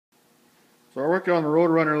So I worked on the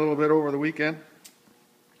Roadrunner a little bit over the weekend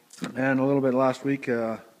and a little bit last week.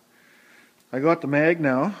 I got the mag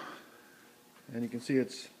now, and you can see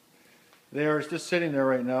it's there. It's just sitting there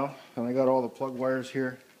right now, and I got all the plug wires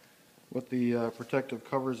here with the protective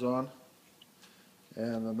covers on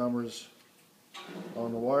and the numbers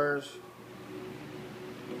on the wires.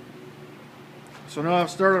 So now I've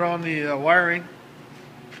started on the wiring,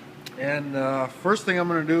 and first thing I'm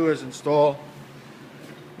going to do is install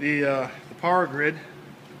the power grid,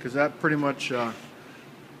 because that pretty much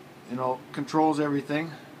controls everything.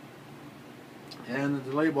 And the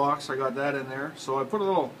delay box, I got that in there. So I put a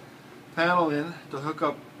little panel in to hook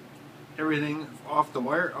up everything off the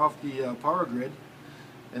power grid,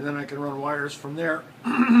 and then I can run wires from there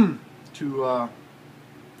to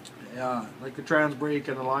like the trans brake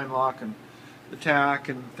and the line lock and the tach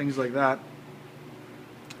and things like that.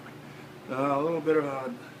 A little bit of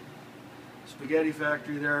a spaghetti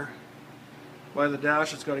factory there by the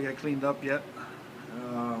dash. It's got to get cleaned up yet.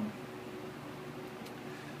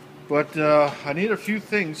 But I need a few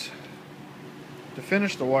things to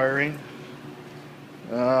finish the wiring.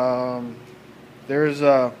 There's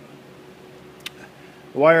a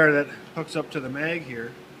wire that hooks up to the mag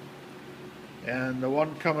here, and the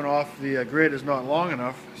one coming off the grid is not long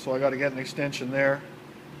enough, so I got to get an extension there.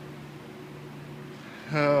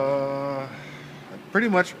 Pretty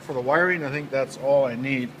much for the wiring, I think that's all I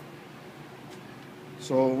need.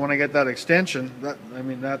 So when I get that extension,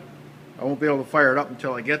 I won't be able to fire it up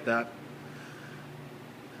until I get that.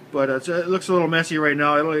 But it looks a little messy right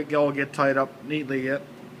now. It'll all get tied up neatly yet.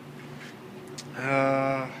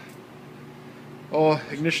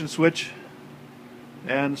 Ignition switch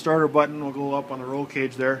and starter button will go up on the roll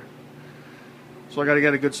cage there. So I got to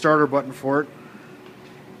get a good starter button for it.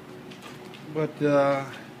 But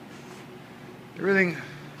everything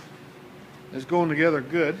is going together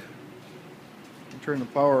good. Turn the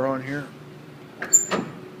power on here. As soon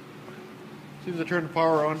as I turn the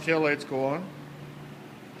power on, tail lights go on.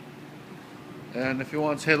 And if he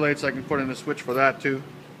wants headlights, I can put in a switch for that too.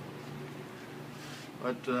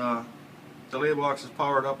 But the delay box is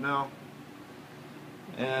powered up now,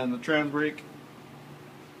 and the trans brake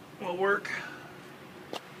will work.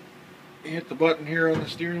 You hit the button here on the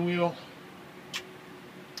steering wheel,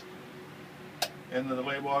 and the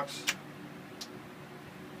delay box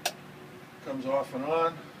comes off and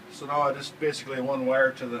on. So now I just basically one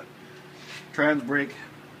wire to the trans brake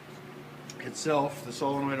itself, the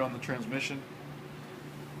solenoid on the transmission.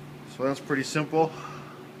 So that's pretty simple.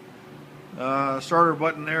 Starter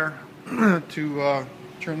button there to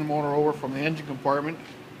turn the motor over from the engine compartment.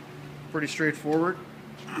 Pretty straightforward.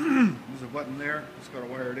 There's a button there, just got to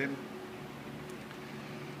wire it in.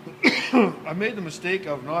 I made the mistake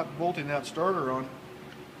of not bolting that starter on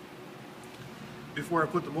before I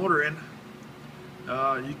put the motor in.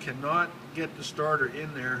 You cannot get the starter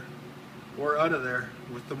in there or out of there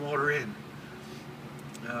with the motor in.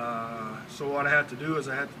 So what I had to do is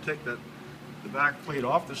I had to take the back plate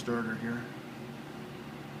off the starter here,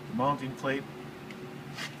 the mounting plate,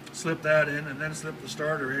 slip that in, and then slip the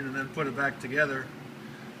starter in, and then put it back together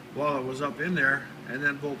while it was up in there, and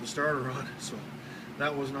then bolt the starter on. So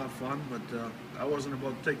that was not fun, but I wasn't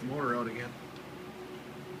about to take the motor out again.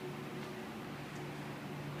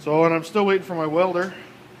 So, and I'm still waiting for my welder.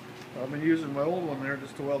 I've been using my old one there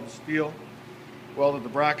just to weld the steel. Welded the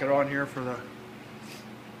bracket on here for the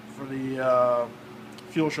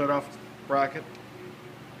fuel shutoff bracket.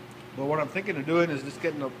 But what I'm thinking of doing is just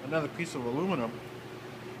getting another piece of aluminum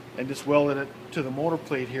and just welding it to the motor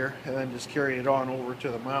plate here, and then just carrying it on over to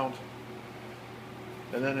the mount,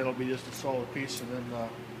 and then it'll be just a solid piece. And then I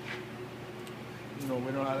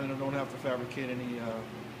don't have to fabricate any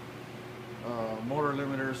motor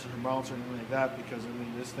limiters or mounts or anything like that, because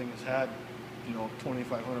this thing has had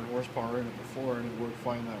 2,500 horsepower in it before, and it worked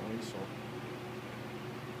fine that way. So,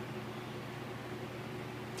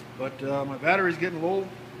 but my battery's getting low.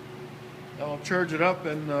 I'll charge it up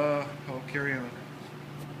and I'll carry on.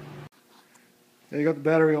 There you got the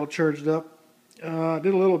battery all charged up. I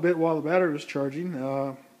did a little bit while the battery was charging.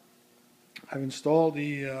 I've installed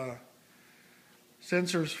the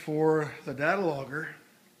sensors for the data logger,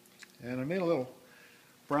 and I made a little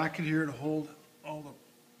bracket here to hold all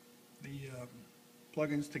the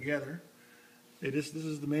plugins together. This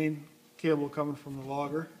is the main cable coming from the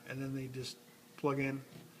logger, and then they just plug in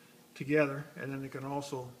together, and then they can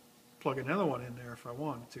also plug another one in there if I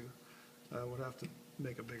wanted to. I would have to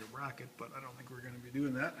make a bigger bracket, but I don't think we're going to be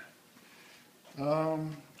doing that.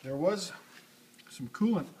 There was some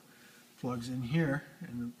coolant plugs in here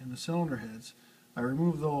in the cylinder heads. I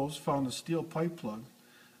removed those, found a steel pipe plug,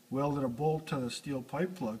 welded a bolt to the steel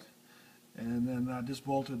pipe plug, and then just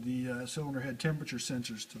bolted the cylinder head temperature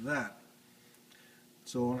sensors to that.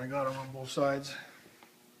 So when I got them on both sides,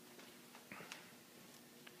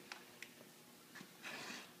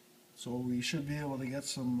 so we should be able to get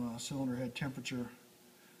some cylinder head temperature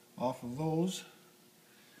off of those.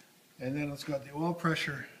 And then it's got the oil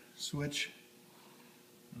pressure switch.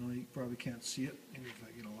 You probably can't see it, maybe if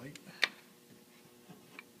I get a light.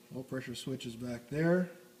 Oil pressure switch is back there.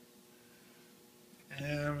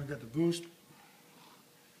 And we've got the boost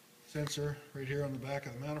sensor right here on the back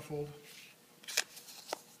of the manifold.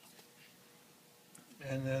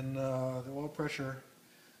 And then the oil pressure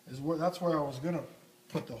is that's where I was going to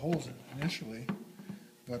put the holes in initially,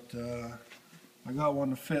 but I got one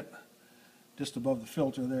to fit just above the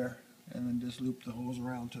filter there, and then just loop the hose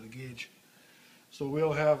around to the gauge. So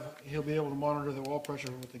he'll be able to monitor the oil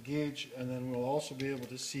pressure with the gauge, and then we'll also be able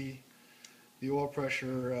to see the oil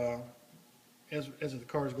pressure as the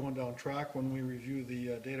car is going down track when we review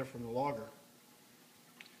the data from the logger.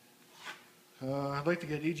 I'd like to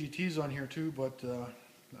get EGTs on here too, but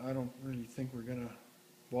I don't really think we're going to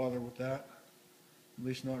bother with that, at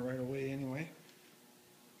least not right away anyway.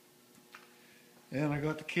 And I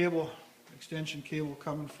got the cable, extension cable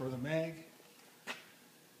coming for the mag.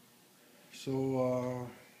 So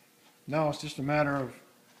now it's just a matter of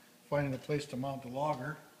finding a place to mount the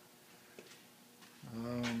logger.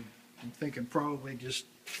 I'm thinking probably just,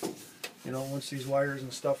 once these wires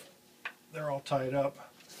and stuff, they're all tied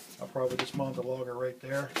up, I'll probably just mount the logger right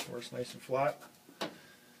there where it's nice and flat.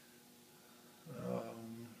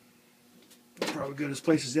 Probably good as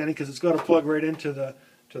place as any because it's got to plug right into the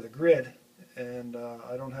grid, and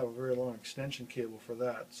I don't have a very long extension cable for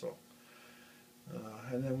that. So,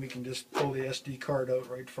 and then we can just pull the SD card out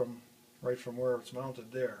right from where it's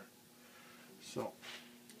mounted there. So,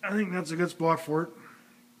 I think that's a good spot for it.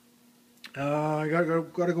 I gotta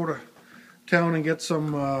go to town and get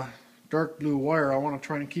some dark blue wire. I want to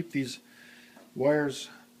try and keep these wires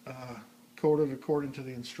coded according to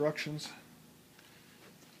the instructions,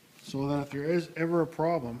 so that if there is ever a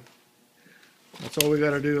problem, that's all we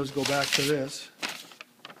got to do is go back to this,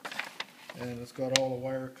 and it's got all the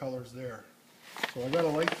wire colors there. So I got a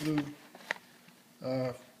light blue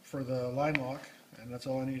for the line lock, and that's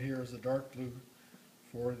all I need here is the dark blue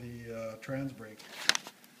for the trans brake.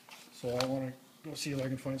 So I want to go see if I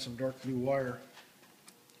can find some dark blue wire.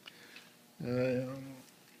 I'll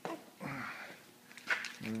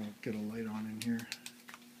get a light on in here.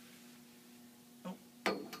 Oh,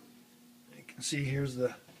 you can see here's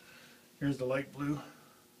the light blue,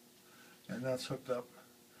 and that's hooked up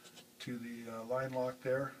to the line lock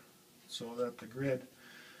there, so that the grid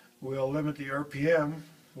will limit the RPM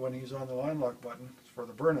when he's on the line lock button for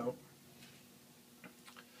the burnout.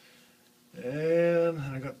 And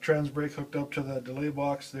I got the trans brake hooked up to the delay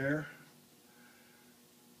box there,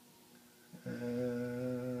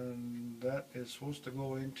 and that is supposed to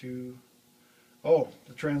go into,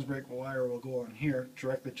 the trans brake wire will go on here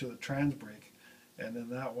directly to the trans brake, and then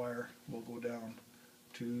that wire will go down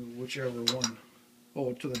to whichever one,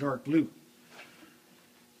 to the dark blue,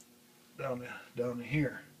 down to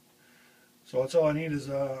here. So that's all I need is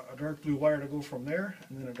a dark blue wire to go from there,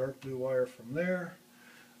 and then a dark blue wire from there,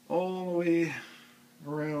 all the way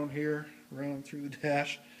around here, around through the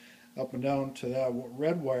dash, up and down to that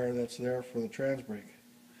red wire that's there for the trans brake.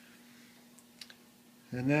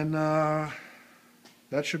 And then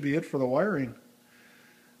that should be it for the wiring.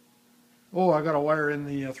 I got a wire in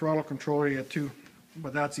the throttle controller yet too,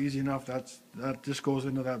 but that's easy enough. That just goes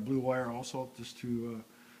into that blue wire also, just to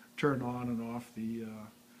turn on and off the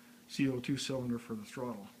CO2 cylinder for the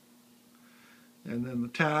throttle. And then the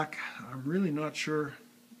tach, I'm really not sure.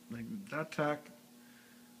 Like, that tach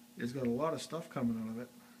has got a lot of stuff coming out of it,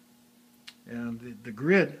 and the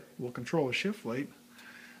grid will control a shift light,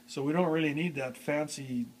 so we don't really need that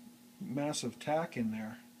fancy massive tach in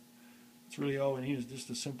there. It's really all we need is just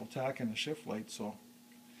a simple tach and a shift light. So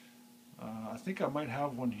I think I might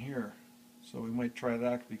have one here, so we might try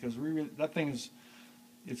that, because that thing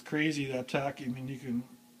it's crazy, that tach. I mean, you can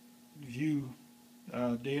view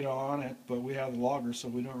data on it, but we have the logger, so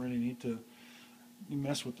we don't really need to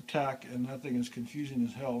mess with the tach, and that thing is confusing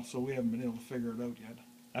as hell, so we haven't been able to figure it out yet.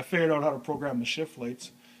 I figured out how to program the shift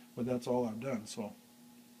lights, but that's all I've done, so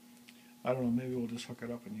I don't know, maybe we'll just hook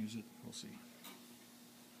it up and use it, we'll see.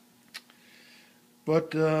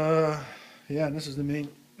 But yeah, and this is the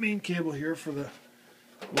main cable here for the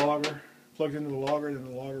logger, plugged into the logger, then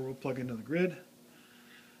the logger will plug into the grid.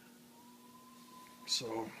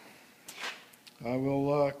 So I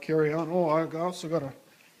will carry on. I also got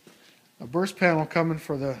a burst panel coming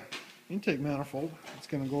for the intake manifold. It's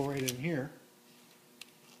going to go right in here.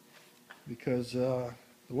 because the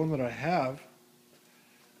one that I have,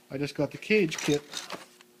 I just got the cage kit,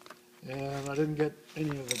 and I didn't get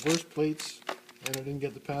any of the burst plates, and I didn't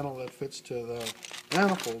get the panel that fits to the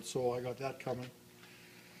manifold, so I got that coming.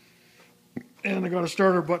 And I got a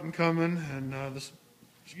starter button coming, and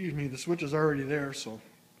the switch is already there, so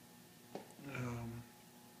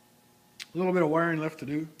a little bit of wiring left to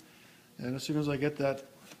do. And as soon as I get that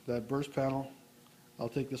burst panel, I'll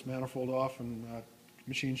take this manifold off, and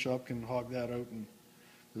machine shop can hog that out, and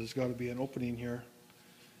there's got to be an opening here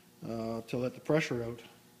to let the pressure out.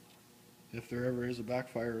 If there ever is a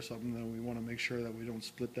backfire or something, then we want to make sure that we don't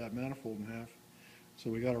split that manifold in half. So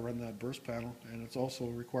we got to run that burst panel, and it's also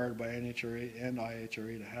required by NHRA and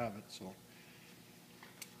IHRA to have it. So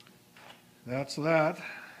that's that.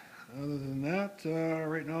 Other than that,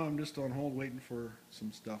 right now I'm just on hold waiting for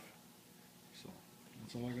some stuff. So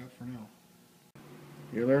that's all I got for now.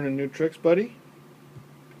 You're learning new tricks, buddy?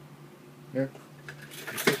 Here.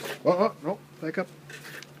 Oh, no, back up.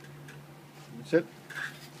 Sit.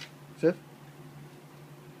 Sit.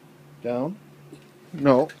 Down.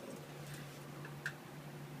 No.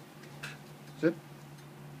 Sit.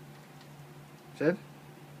 Sit.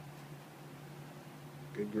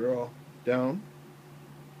 Good girl. Down.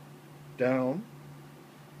 Down.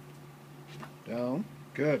 Down.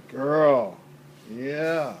 Good girl.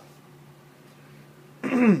 Yeah.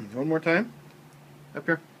 One more time. Up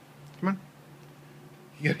here. Come on.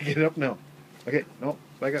 You gotta get up now. Okay, no,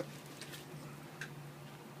 back up.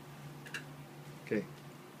 Okay.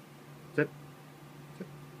 Sit. Sit.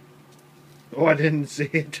 Oh, I didn't see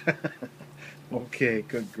it. Okay,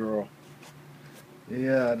 good girl.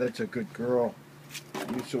 Yeah, that's a good girl.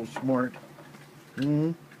 You're so smart.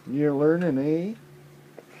 You're learning, eh?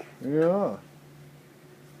 Yeah.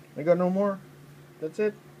 I got no more. That's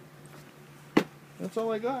it. That's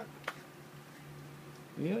all I got.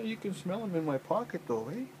 Yeah, you can smell them in my pocket though,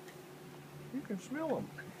 eh? You can smell them.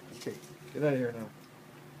 Okay, get out of here now.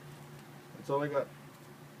 That's all I got.